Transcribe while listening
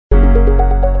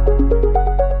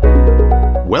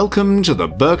Welcome to the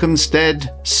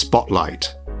Berkhamsted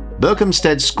Spotlight,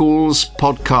 Berkhamsted School's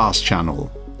podcast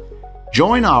channel.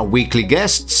 Join our weekly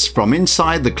guests from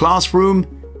inside the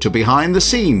classroom to behind the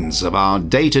scenes of our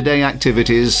day-to-day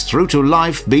activities through to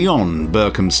life beyond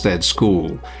Berkhamsted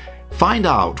School. Find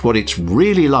out what it's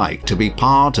really like to be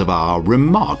part of our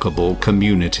remarkable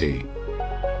community.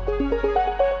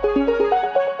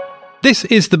 This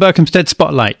is the Berkhamsted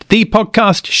Spotlight, the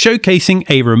podcast showcasing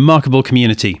a remarkable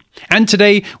community. And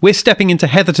today we're stepping into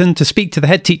Heatherton to speak to the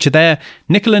head teacher there,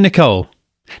 Nicola Nicoll.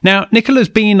 Now, Nicola's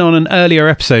been on an earlier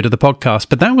episode of the podcast,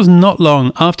 but that was not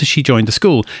long after she joined the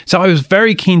school, so I was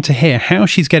very keen to hear how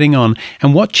she's getting on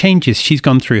and what changes she's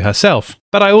gone through herself.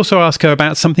 But I also ask her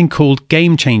about something called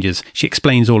Game Changers. She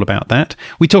explains all about that.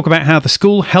 We talk about how the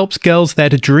school helps girls there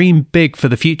to dream big for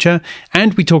the future,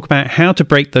 and we talk about how to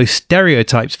break those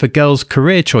stereotypes for girls'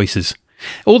 career choices.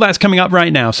 All that's coming up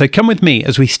right now, so come with me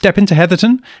as we step into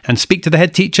Heatherton and speak to the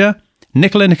head teacher,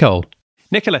 Nicola Nicoll.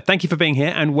 Nicola, thank you for being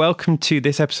here and welcome to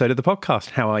this episode of the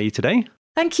podcast. How are you today?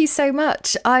 Thank you so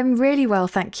much. I'm really well,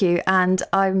 thank you. And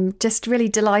I'm just really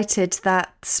delighted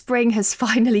that spring has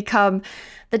finally come.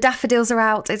 The daffodils are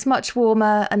out. It's much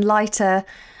warmer and lighter.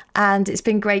 And it's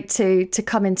been great to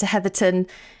come into Heatherton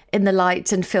in the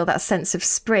light and feel that sense of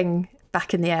spring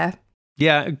back in the air.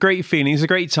 Yeah, great feeling. It's a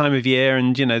great time of year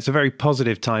and, it's a very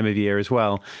positive time of year as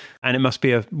well. And it must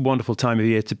be a wonderful time of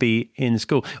year to be in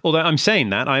school. Although I'm saying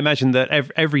that, I imagine that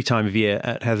every time of year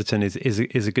at Heatherton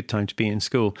is a good time to be in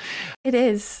school. It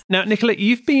is. Now, Nicola,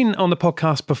 you've been on the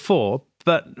podcast before,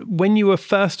 but when you were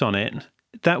first on it,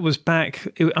 that was back,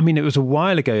 it was a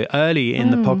while ago, early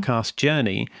in the podcast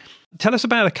journey. Tell us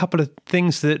about a couple of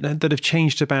things that have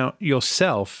changed about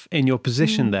yourself in your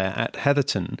position there at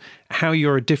Heatherton, how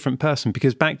you're a different person,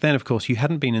 because back then, of course, you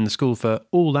hadn't been in the school for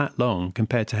all that long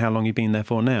compared to how long you've been there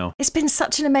for now. It's been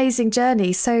such an amazing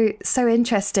journey, so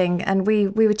interesting. And we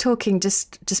were talking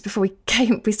just before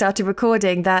we started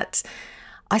recording that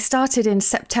I started in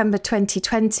September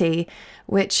 2020,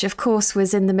 which of course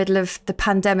was in the middle of the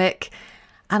pandemic.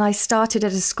 And I started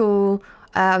at a school.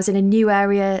 I was in a new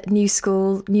area, new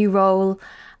school, new role.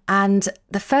 And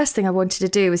the first thing I wanted to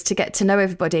do was to get to know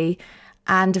everybody.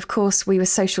 And of course, we were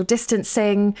social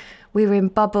distancing. We were in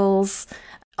bubbles.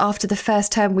 After the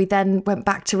first term, we then went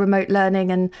back to remote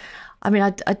learning. And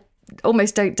I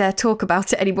almost don't dare talk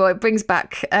about it anymore. It brings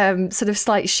back sort of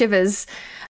slight shivers.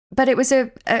 But it was a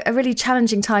really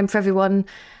challenging time for everyone.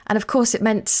 And of course, it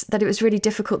meant that it was really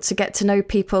difficult to get to know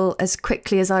people as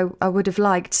quickly as I would have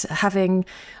liked, having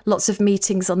lots of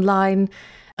meetings online.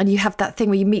 And you have that thing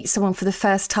where you meet someone for the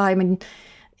first time and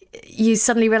you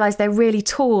suddenly realise they're really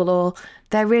tall or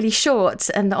they're really short.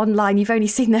 And online, you've only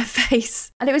seen their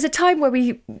face. And it was a time where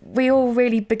we all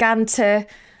really began to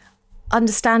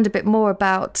understand a bit more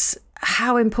about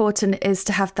how important it is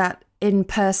to have that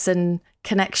in-person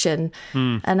connection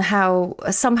and how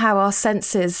somehow our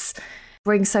senses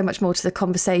bring so much more to the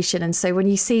conversation. And so when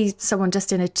you see someone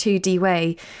just in a 2D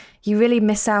way, you really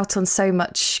miss out on so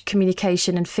much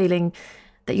communication and feeling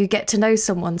that you get to know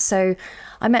someone. So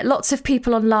I met lots of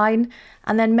people online,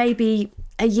 and then maybe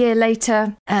a year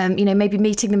later, maybe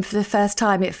meeting them for the first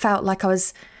time, it felt like I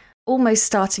was almost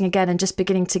starting again and just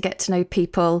beginning to get to know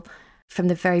people from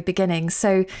the very beginning.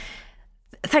 So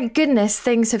thank goodness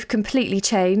things have completely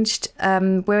changed.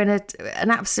 We're in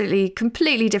an absolutely,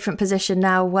 completely different position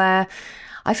now where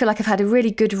I feel like I've had a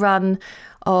really good run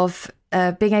of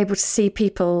being able to see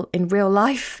people in real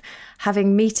life,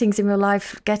 having meetings in real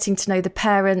life, getting to know the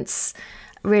parents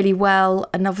really well,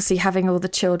 and obviously having all the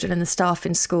children and the staff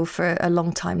in school for a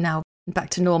long time now, back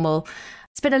to normal.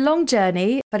 It's been a long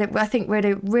journey, but I think we're in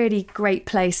a really great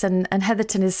place, and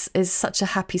Heatherton is such a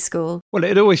happy school. Well,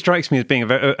 it always strikes me as being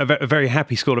a very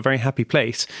happy school, a very happy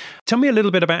place. Tell me a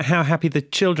little bit about how happy the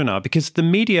children are, because the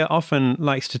media often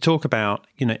likes to talk about,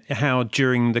 how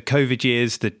during the COVID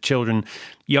years, the children,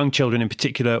 young children in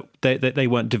particular, they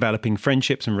weren't developing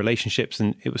friendships and relationships,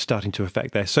 and it was starting to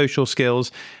affect their social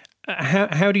skills.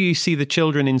 How do you see the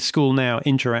children in school now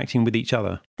interacting with each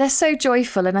other? They're so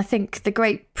joyful, and I think the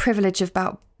great privilege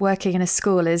about working in a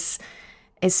school is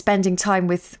spending time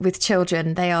with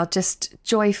children. They are just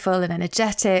joyful and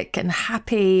energetic and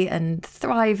happy and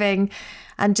thriving,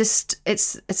 and just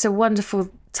it's a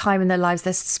wonderful time in their lives.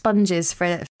 They're sponges for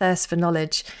a thirst for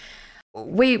knowledge.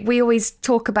 We always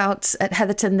talk about at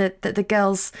Heatherton that the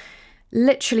girls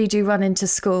literally do run into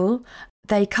school.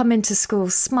 They come into school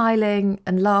smiling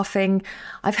and laughing.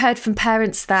 I've heard from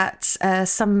parents that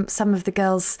some of the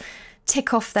girls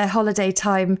tick off their holiday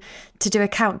time to do a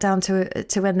countdown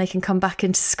to when they can come back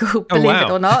into school, believe it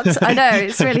or not. I know,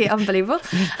 it's really unbelievable,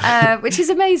 which is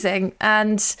amazing.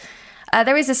 And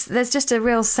There's just a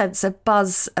real sense of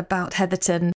buzz about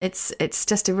Heatherton. It's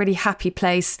just a really happy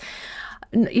place.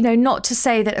 Not to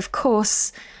say that, of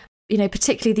course,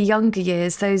 particularly the younger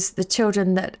years, the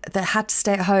children that had to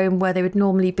stay at home where they would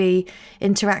normally be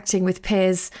interacting with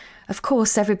peers. Of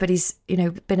course, everybody's,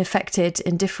 been affected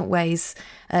in different ways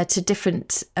to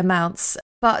different amounts.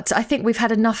 But I think we've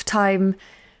had enough time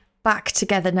back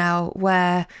together now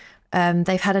where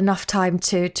they've had enough time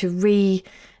to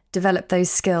redevelop those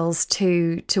skills,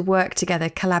 to work together,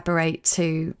 collaborate,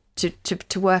 to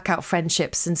work out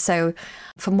friendships. And so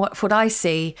from what I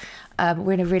see,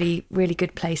 we're in a really, really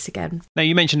good place again. Now,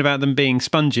 you mentioned about them being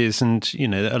sponges and,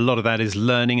 a lot of that is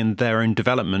learning and their own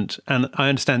development. And I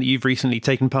understand that you've recently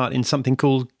taken part in something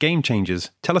called Game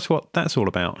Changers. Tell us what that's all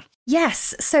about.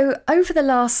 Yes. So over the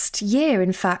last year,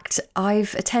 in fact,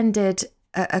 I've attended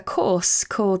a course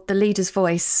called The Leader's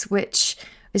Voice, which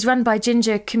is run by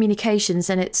Ginger Communications,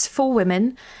 and it's for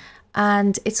women.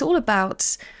 And it's all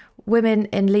about women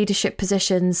in leadership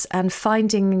positions and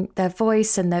finding their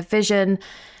voice and their vision,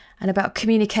 and about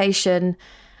communication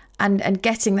and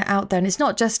getting that out there. And it's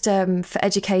not just for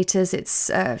educators,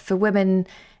 it's for women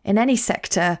in any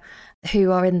sector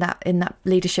who are in that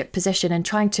leadership position, and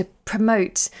trying to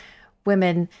promote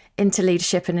women into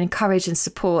leadership and encourage and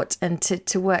support and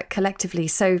to work collectively.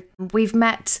 So we've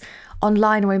met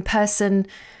online or in person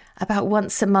about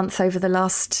once a month over the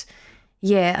last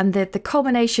year. And the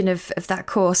culmination of that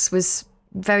course was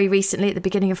very recently at the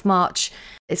beginning of March.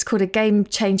 It's called a Game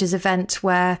Changers event,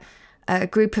 where a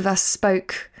group of us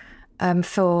spoke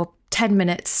for 10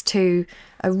 minutes to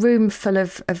a room full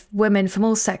of women from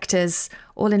all sectors,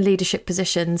 all in leadership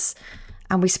positions.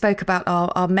 And we spoke about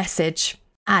our message.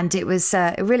 And it was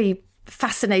a really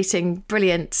fascinating,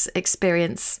 brilliant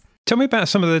experience. Tell me about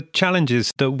some of the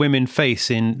challenges that women face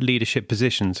in leadership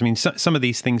positions. I mean, some of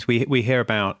these things we hear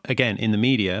about, again, in the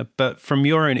media, but from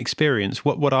your own experience,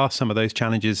 what are some of those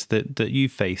challenges that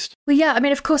you've faced? Well, yeah, I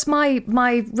mean, of course,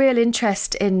 my real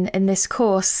interest in this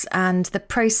course and the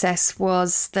process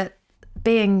was that,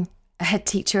 being a head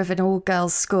teacher of an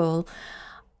all-girls school,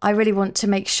 I really want to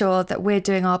make sure that we're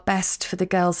doing our best for the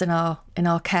girls in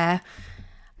our care,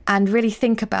 and really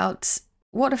think about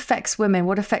what affects women,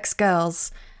 what affects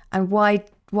girls, and why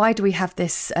do we have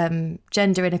this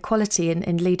gender inequality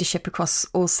in leadership across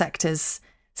all sectors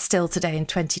still today in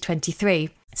 2023?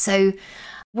 So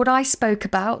what I spoke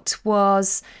about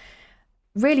was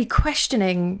really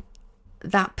questioning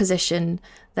that position,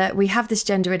 that we have this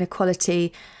gender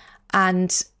inequality,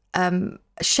 and I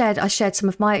shared some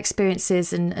of my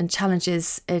experiences and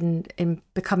challenges in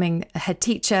becoming a head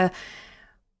teacher.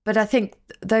 But I think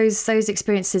those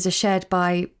experiences were shared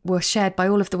by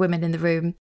all of the women in the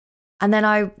room. And then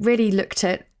I really looked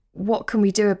at what can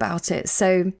we do about it.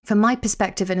 So from my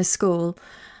perspective in a school,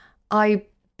 I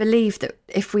believe that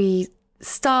if we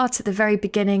start at the very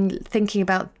beginning, thinking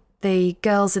about the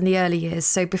girls in the early years,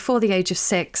 so before the age of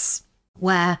 6,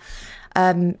 where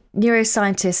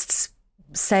neuroscientists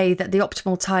say that the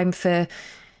optimal time for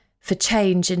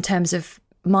change in terms of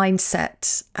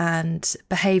mindset and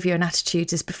behaviour and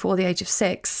attitudes is before the age of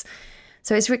 6.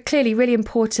 So it's clearly really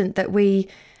important that we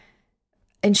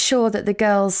ensure that the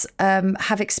girls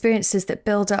have experiences that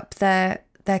build up their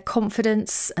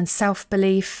confidence and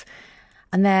self-belief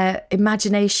and their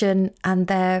imagination and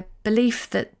their belief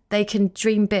that they can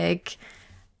dream big,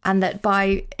 and that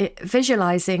by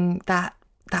visualising that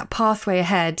pathway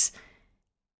ahead,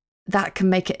 that can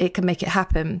make it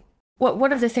happen.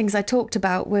 One of the things I talked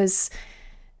about was,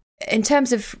 in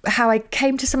terms of how I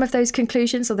came to some of those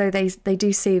conclusions, although they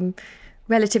do seem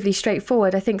relatively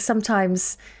straightforward, I think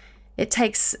sometimes it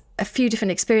takes a few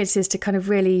different experiences to kind of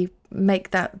really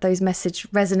make those messages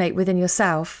resonate within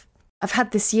yourself. I've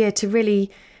had this year to really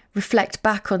reflect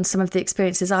back on some of the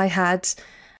experiences I had,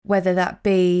 whether that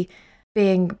be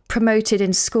being promoted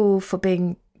in school for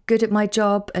being good at my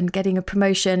job and getting a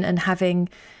promotion, and having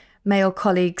male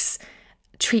colleagues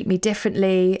treat me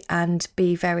differently and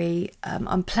be very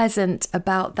unpleasant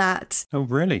about that. Oh,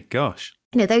 really? Gosh.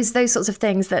 Those sorts of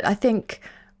things that I think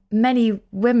many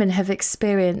women have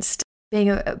experienced, being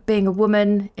a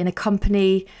woman in a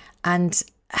company and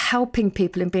helping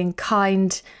people and being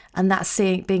kind, and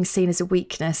that being seen as a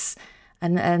weakness,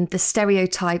 and the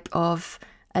stereotype of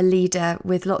a leader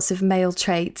with lots of male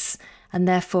traits, and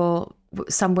therefore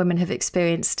some women have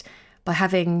experienced, by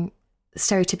having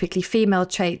stereotypically female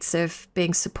traits of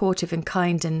being supportive and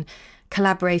kind and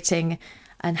collaborating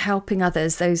and helping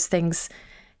others, those things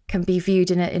can be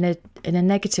viewed in a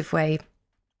negative way.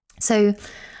 So,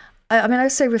 I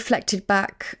also reflected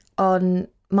back on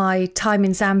my time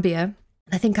in Zambia.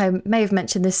 I think I may have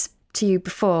mentioned this to you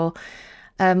before.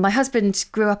 my husband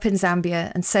grew up in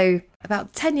Zambia. And so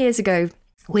about 10 years ago,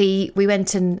 we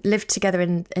went and lived together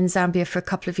in Zambia for a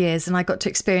couple of years, and I got to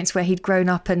experience where he'd grown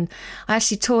up. And I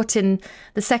actually taught in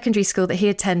the secondary school that he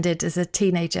attended as a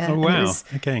teenager. Oh, wow. And it was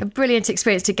a brilliant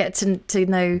experience to get to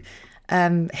know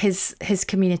his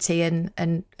community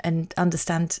and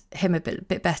understand him a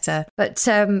bit better. But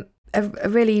a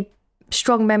really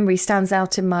strong memory stands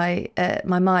out in my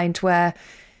mind, where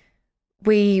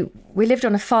we lived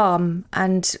on a farm,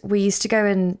 and we used to go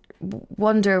and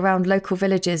wander around local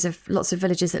villages, of lots of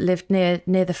villages that lived near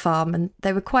the farm, and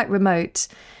they were quite remote,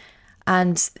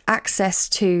 and access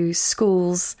to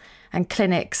schools and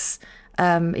clinics,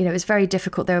 it was very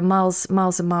difficult. They were miles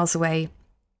and miles away.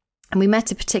 And we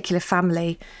met a particular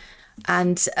family,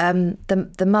 and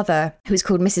the mother, who was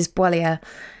called Mrs. Bwalia,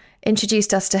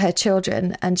 introduced us to her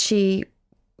children, and she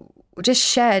just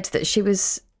shared that she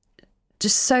was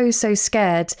just so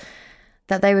scared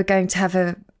that they were going to have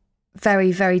a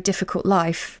very, very difficult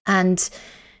life. And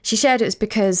she shared it was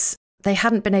because they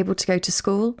hadn't been able to go to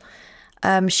school.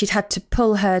 She'd had to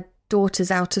pull her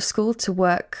daughters out of school to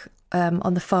work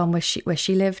on the farm where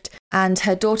she lived, and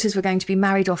her daughters were going to be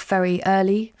married off very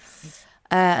early,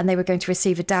 and they were going to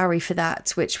receive a dowry for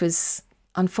that, which was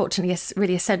unfortunately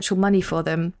really essential money for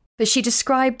them. But she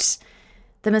described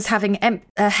them as having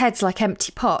heads like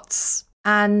empty pots,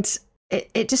 and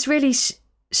it just really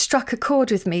struck a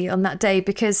chord with me on that day,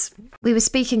 because we were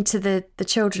speaking to the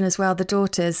children as well, the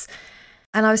daughters,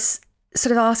 and I was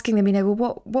sort of asking them,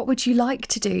 well, what would you like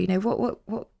to do? What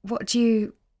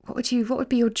would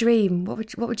be your dream? What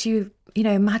would you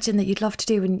imagine that you'd love to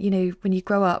do when you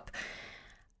grow up?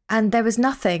 And there was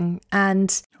nothing.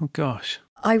 And oh gosh,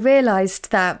 I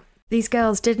realised that these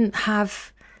girls didn't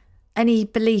have any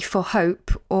belief or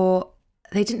hope, or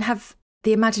they didn't have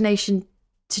the imagination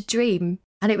to dream.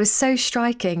 And it was so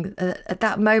striking. At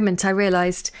that moment, I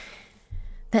realised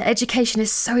that education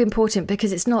is so important,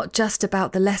 because it's not just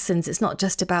about the lessons. It's not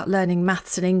just about learning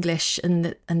maths and English and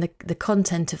the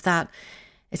content of that.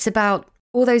 It's about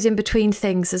all those in between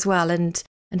things as well, and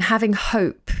having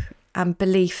hope and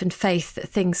belief and faith that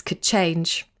things could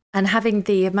change, and having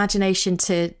the imagination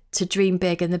to dream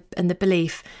big, and the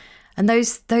belief. And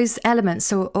those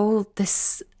elements are all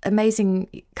this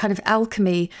amazing kind of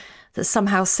alchemy that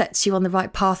somehow sets you on the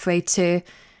right pathway to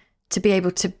be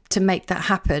able to make that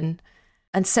happen.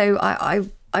 And so I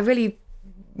really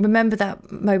remember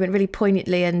that moment really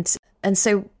poignantly. And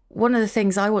so one of the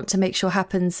things I want to make sure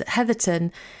happens at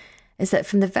Heatherton is that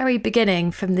from the very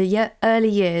beginning, from the early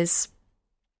years,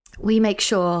 we make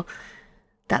sure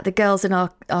that the girls in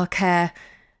our care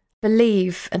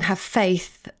believe and have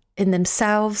faith in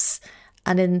themselves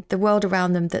and in the world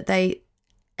around them, that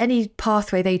any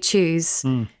pathway they choose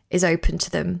is open to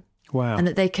them. Wow. And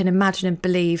that they can imagine and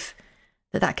believe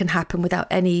that can happen without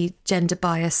any gender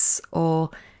bias or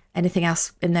anything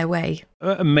else in their way.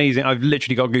 Amazing. I've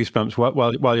literally got goosebumps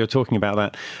while you're talking about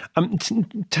that.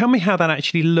 Tell me how that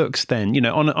actually looks then,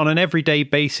 on an everyday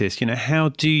basis. How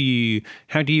do you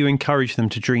encourage them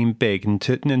to dream big and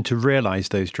to realise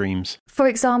those dreams? For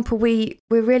example, we're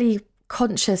really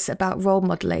conscious about role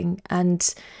modelling,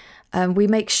 and we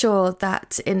make sure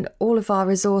that in all of our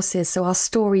resources, so our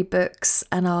storybooks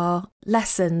and our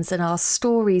lessons and our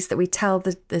stories that we tell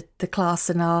the class,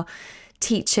 and our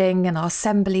teaching and our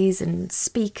assemblies and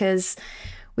speakers,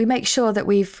 we make sure that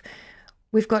we've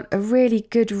got a really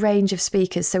good range of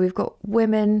speakers. So we've got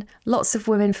women, lots of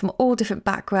women from all different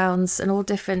backgrounds and all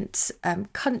different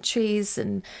countries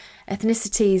and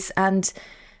ethnicities and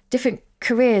different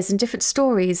careers and different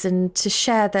stories, and to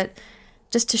share that,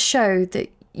 just to show that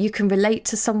you can relate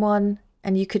to someone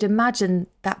and you could imagine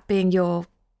that being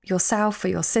yourself or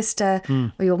your sister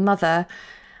or your mother,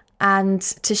 and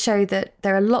to show that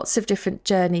there are lots of different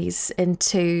journeys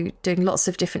into doing lots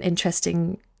of different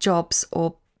interesting jobs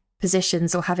or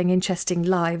positions or having interesting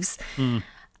lives.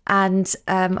 And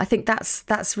I think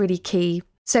that's really key.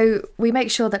 So we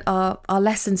make sure that our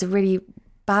lessons are really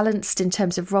balanced in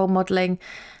terms of role modelling.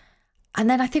 And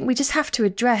then I think we just have to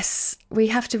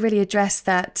really address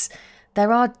that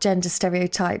there are gender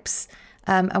stereotypes,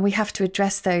 and we have to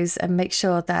address those and make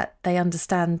sure that they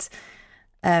understand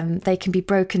they can be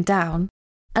broken down.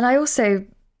 And I also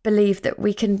believe that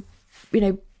we can,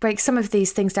 break some of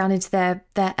these things down into their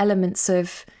elements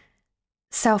of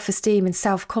self-esteem and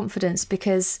self-confidence,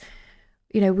 because,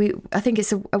 I think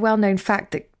it's a well-known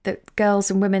fact that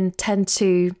girls and women tend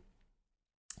to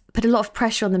put a lot of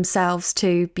pressure on themselves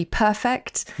to be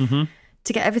perfect,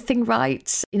 to get everything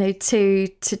right, to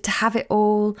have it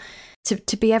all,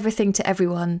 to be everything to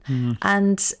everyone.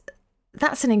 And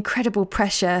that's an incredible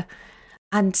pressure.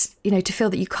 and, to feel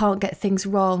that you can't get things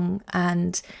wrong.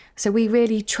 And so we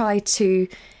really try to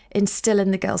instill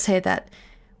in the girls here that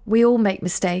we all make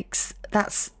mistakes.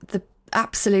 That's the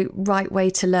absolute right way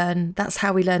to learn. That's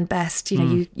how we learn best.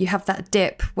 You have that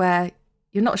dip where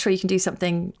you're not sure you can do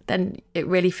something, then it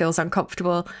really feels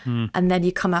uncomfortable, and then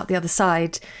you come out the other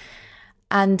side.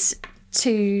 And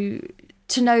to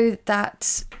know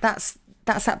that that's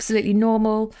absolutely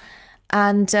normal,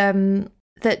 and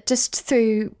that just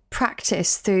through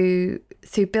practice, through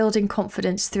building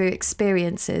confidence, through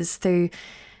experiences, through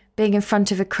being in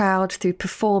front of a crowd, through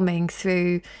performing,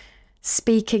 through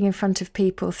speaking in front of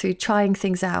people, through trying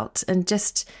things out, and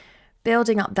just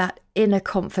building up that inner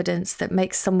confidence that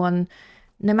makes someone,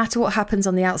 no matter what happens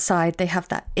on the outside, they have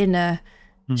that inner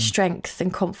strength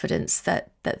and confidence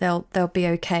that they'll be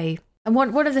okay. And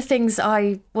one of the things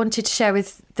I wanted to share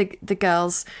with the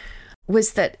girls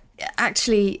was that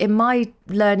actually in my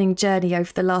learning journey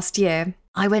over the last year,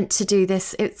 I went to do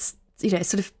this. It's,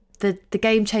 sort of the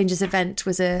Game Changers event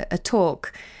was a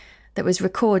talk that was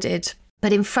recorded,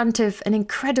 but in front of an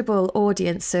incredible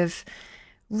audience of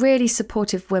really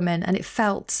supportive women. And it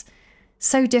felt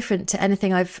so different to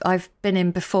anything I've been in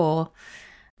before.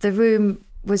 The room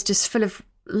was just full of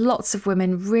lots of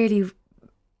women really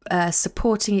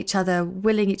supporting each other,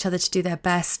 willing each other to do their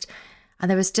best. And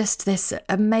there was just this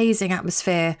amazing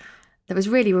atmosphere that was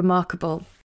really remarkable.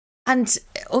 And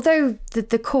although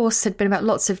the course had been about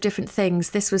lots of different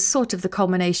things, this was sort of the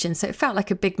culmination. So it felt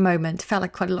like a big moment. It felt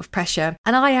like quite a lot of pressure.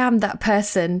 And I am that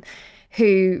person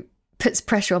who puts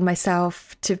pressure on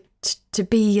myself to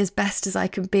be as best as I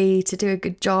can be, to do a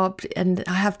good job. And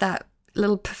I have that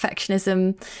little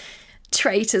perfectionism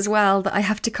trait as well that I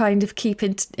have to kind of keep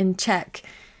in check.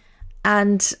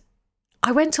 And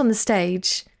I went on the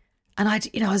stage and I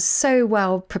was so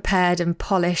well prepared and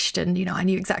polished, and, I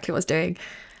knew exactly what I was doing.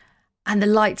 And the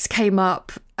lights came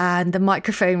up and the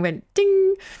microphone went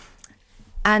ding.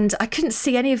 And I couldn't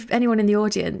see anyone in the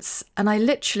audience. And I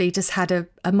literally just had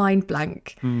a mind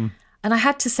blank. And I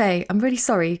had to say, I'm really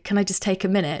sorry, can I just take a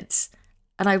minute?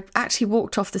 And I actually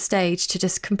walked off the stage to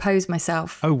just compose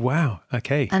myself. Oh, wow.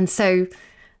 Okay. And so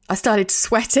I started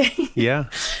sweating. Yeah.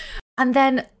 And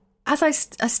then as I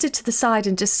stood to the side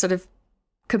and just sort of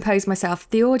composed myself,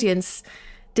 the audience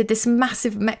did this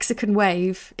massive Mexican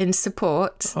wave in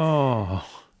support. Oh.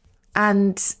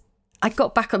 And I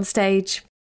got back on stage,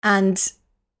 and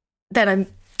then I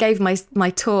gave my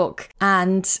talk,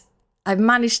 and I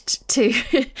managed to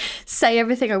say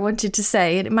everything I wanted to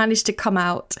say, and it managed to come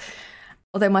out,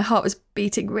 although my heart was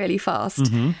beating really fast.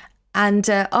 Mm-hmm. And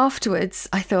afterwards,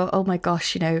 I thought, oh my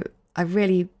gosh, I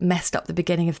really messed up the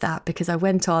beginning of that, because I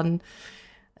went on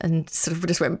and sort of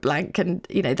just went blank. And,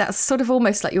 that's sort of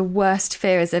almost like your worst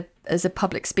fear as a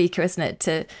public speaker, isn't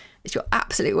it? It's your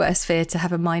absolute worst fear to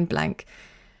have a mind blank.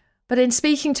 But in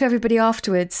speaking to everybody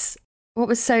afterwards, what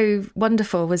was so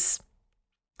wonderful was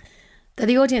that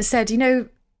the audience said, in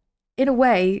a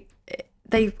way,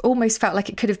 they almost felt like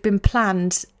it could have been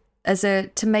planned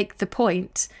to make the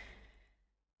point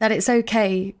that it's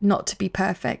okay not to be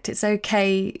perfect. It's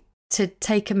okay to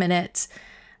take a minute.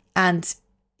 And,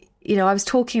 I was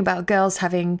talking about girls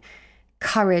having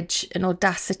courage and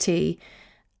audacity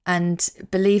and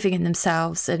believing in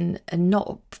themselves and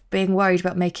not being worried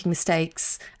about making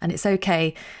mistakes. And it's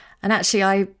okay. And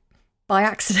actually, by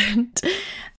accident,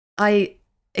 I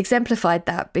exemplified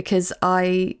that, because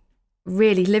I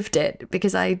really lived it,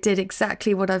 because I did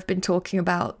exactly what I've been talking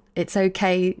about. It's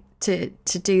okay to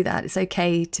do that. It's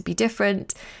okay to be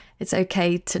different. It's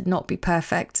okay to not be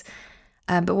perfect.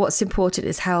 But what's important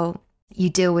is how you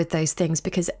deal with those things,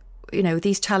 because,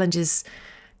 these challenges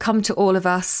come to all of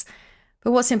us.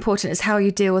 But what's important is how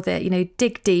you deal with it,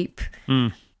 dig deep,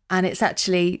 and it's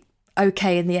actually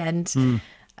okay in the end.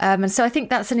 And so I think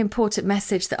that's an important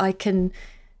message that I can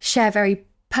share very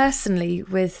personally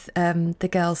with the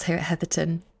girls here at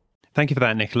Heatherton. Thank you for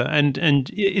that, Nicola. And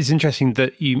it's interesting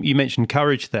that you mentioned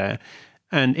courage there.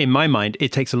 And in my mind,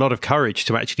 it takes a lot of courage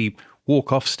to actually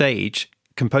walk off stage,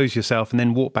 compose yourself, and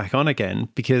then walk back on again,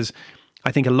 because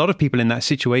I think a lot of people in that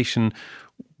situation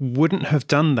wouldn't have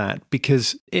done that,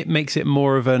 because it makes it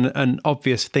more of an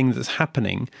obvious thing that's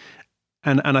happening.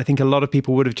 And I think a lot of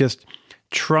people would have just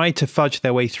tried to fudge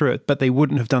their way through it, but they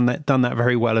wouldn't have done that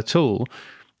very well at all.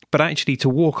 But actually, to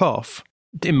walk off,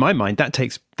 in my mind, that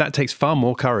takes far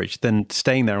more courage than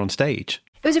staying there on stage.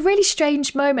 It was a really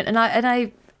strange moment, and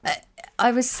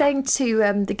I was saying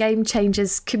to the Game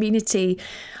Changers community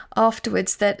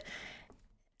afterwards that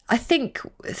I think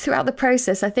throughout the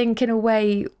process, in a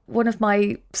way, one of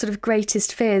my sort of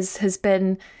greatest fears has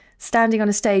been standing on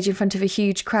a stage in front of a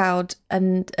huge crowd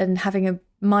and having a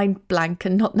mind blank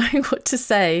and not knowing what to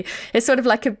say. It's sort of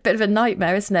like a bit of a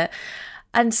nightmare, isn't it?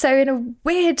 And so in a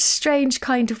weird, strange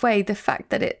kind of way, the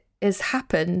fact that it has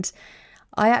happened,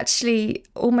 I actually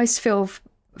almost feel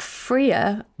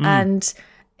freer. And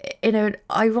in an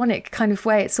ironic kind of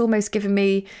way, it's almost given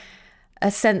me a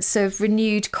sense of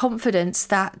renewed confidence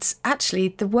that actually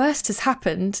the worst has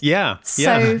happened. Yeah.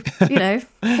 So, what,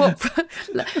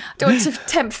 I don't want to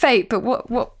tempt fate, but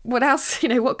what else,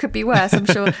 what could be worse? I'm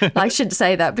sure I shouldn't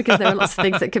say that because there are lots of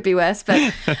things that could be worse.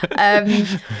 But,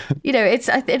 it's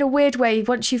in a weird way,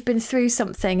 once you've been through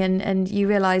something and you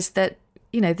realise that,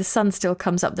 the sun still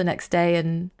comes up the next day,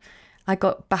 and I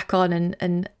got back on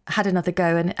and had another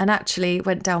go and actually it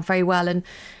went down very well. And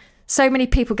so many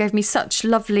people gave me such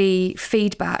lovely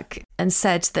feedback and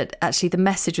said that actually the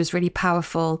message was really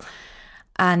powerful,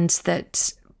 and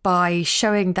that by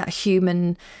showing that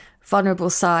human, vulnerable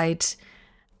side,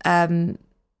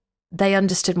 they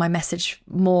understood my message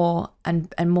more and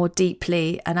more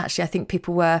deeply. And actually, I think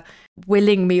people were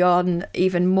willing me on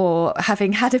even more,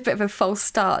 having had a bit of a false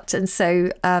start. And so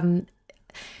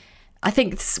I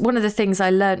think one of the things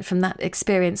I learned from that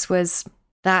experience was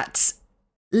that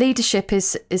leadership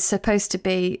is supposed to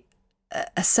be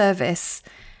a service,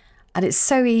 and it's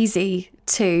so easy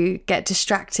to get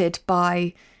distracted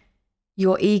by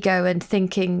your ego and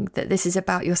thinking that this is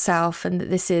about yourself and that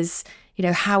this is,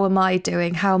 how am I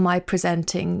doing? How am I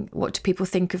presenting? What do people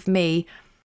think of me?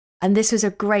 And this was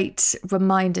a great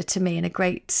reminder to me and a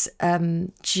great,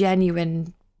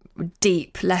 genuine,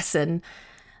 deep lesson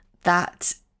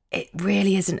that it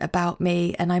really isn't about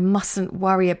me, and I mustn't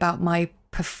worry about my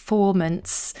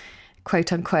performance,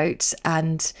 quote unquote,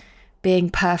 and being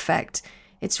perfect.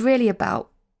 It's really about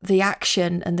the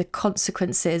action and the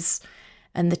consequences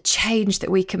and the change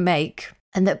that we can make,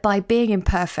 and that by being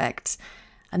imperfect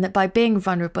and that by being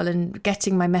vulnerable and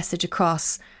getting my message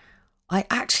across, I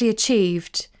actually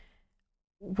achieved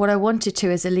what I wanted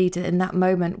to as a leader in that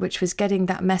moment, which was getting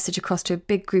that message across to a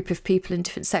big group of people in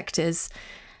different sectors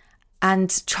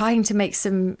and trying to make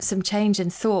some change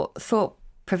and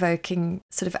thought-provoking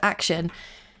sort of action.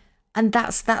 And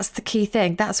that's the key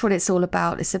thing. That's what it's all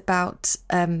about. It's about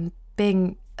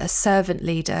being a servant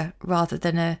leader rather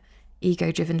than a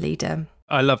ego-driven leader.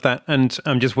 I love that. And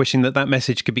I'm just wishing that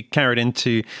message could be carried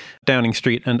into Downing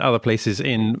Street and other places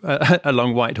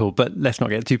along Whitehall, but let's not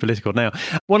get too political now.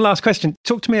 One last question.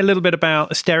 Talk to me a little bit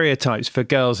about stereotypes for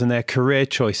girls and their career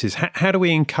choices. How do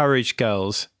we encourage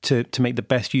girls to make the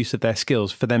best use of their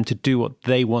skills for them to do what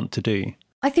they want to do?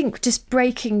 I think just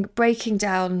breaking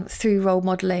down through role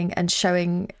modelling and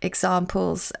showing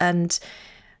examples and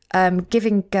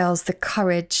giving girls the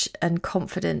courage and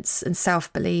confidence and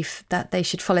self-belief that they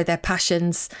should follow their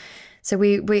passions. So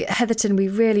we at Heatherton, we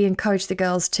really encourage the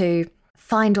girls to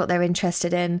find what they're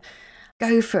interested in,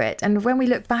 go for it. And when we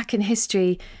look back in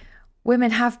history,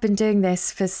 women have been doing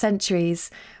this for centuries,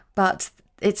 but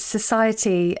it's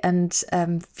society and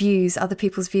other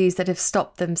people's views that have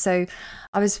stopped them. So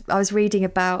I was reading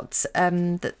about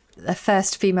the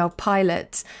first female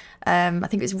pilot, I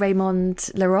think it was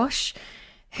Raymond LaRoche,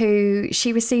 who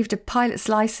she received a pilot's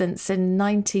license in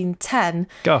 1910.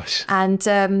 Gosh.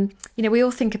 And, we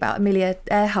all think about Amelia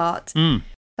Earhart,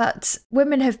 but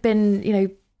women have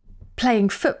been, playing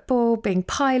football, being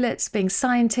pilots, being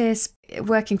scientists,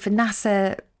 working for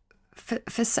NASA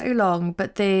for so long.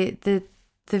 But the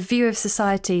view of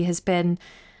society has been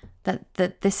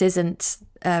that this isn't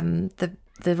the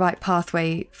right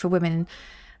pathway for women.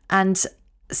 And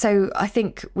so I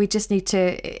think we just need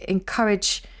to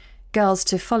encourage girls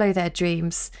to follow their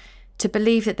dreams, to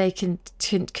believe that they can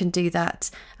do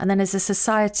that. And then as a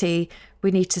society,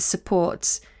 we need to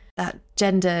support that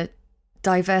gender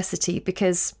diversity,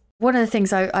 because one of the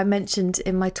things I mentioned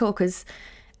in my talk is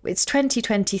it's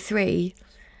 2023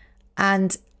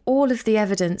 and all of the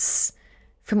evidence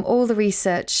from all the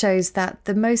research shows that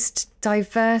the most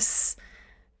diverse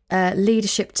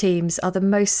leadership teams are the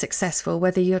most successful,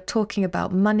 whether you're talking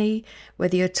about money,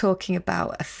 whether you're talking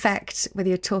about effect, whether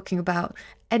you're talking about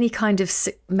any kind of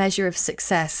measure of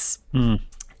success,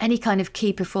 any kind of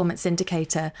key performance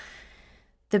indicator.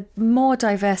 The more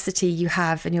diversity you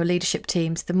have in your leadership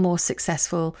teams, the more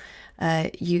successful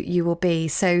you will be.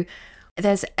 So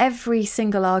there's every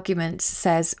single argument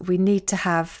says we need to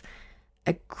have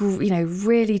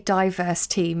really diverse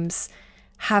teams,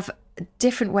 have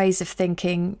different ways of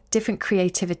thinking, different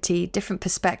creativity, different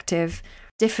perspective,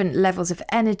 different levels of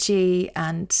energy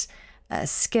and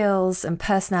skills and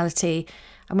personality.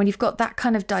 And when you've got that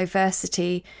kind of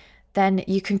diversity, then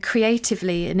you can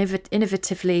creatively and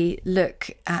innovatively look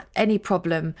at any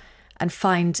problem and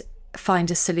find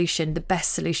a solution, the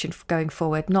best solution for going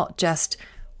forward, not just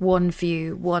one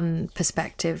view, one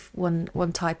perspective,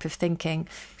 one type of thinking.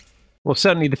 Well,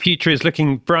 certainly the future is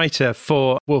looking brighter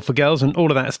for girls, and all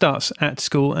of that starts at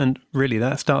school, and really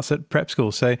that starts at prep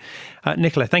school. So,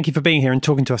 Nicola, thank you for being here and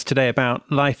talking to us today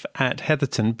about life at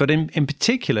Heatherton, but in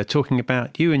particular talking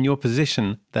about you and your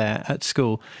position there at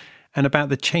school and about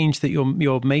the change that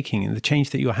you're making and the change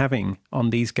that you're having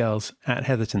on these girls at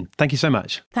Heatherton. Thank you so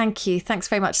much. Thank you. Thanks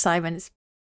very much, Simon.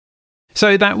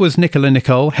 So that was Nicola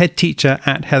Nicoll, head teacher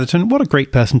at Heatherton. What a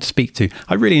great person to speak to.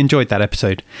 I really enjoyed that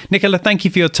episode. Nicola, thank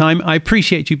you for your time. I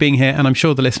appreciate you being here, and I'm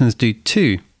sure the listeners do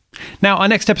too. Now, our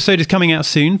next episode is coming out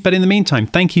soon, but in the meantime,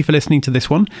 thank you for listening to this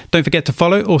one. Don't forget to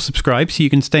follow or subscribe so you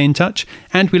can stay in touch,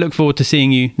 and we look forward to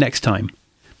seeing you next time.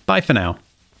 Bye for now.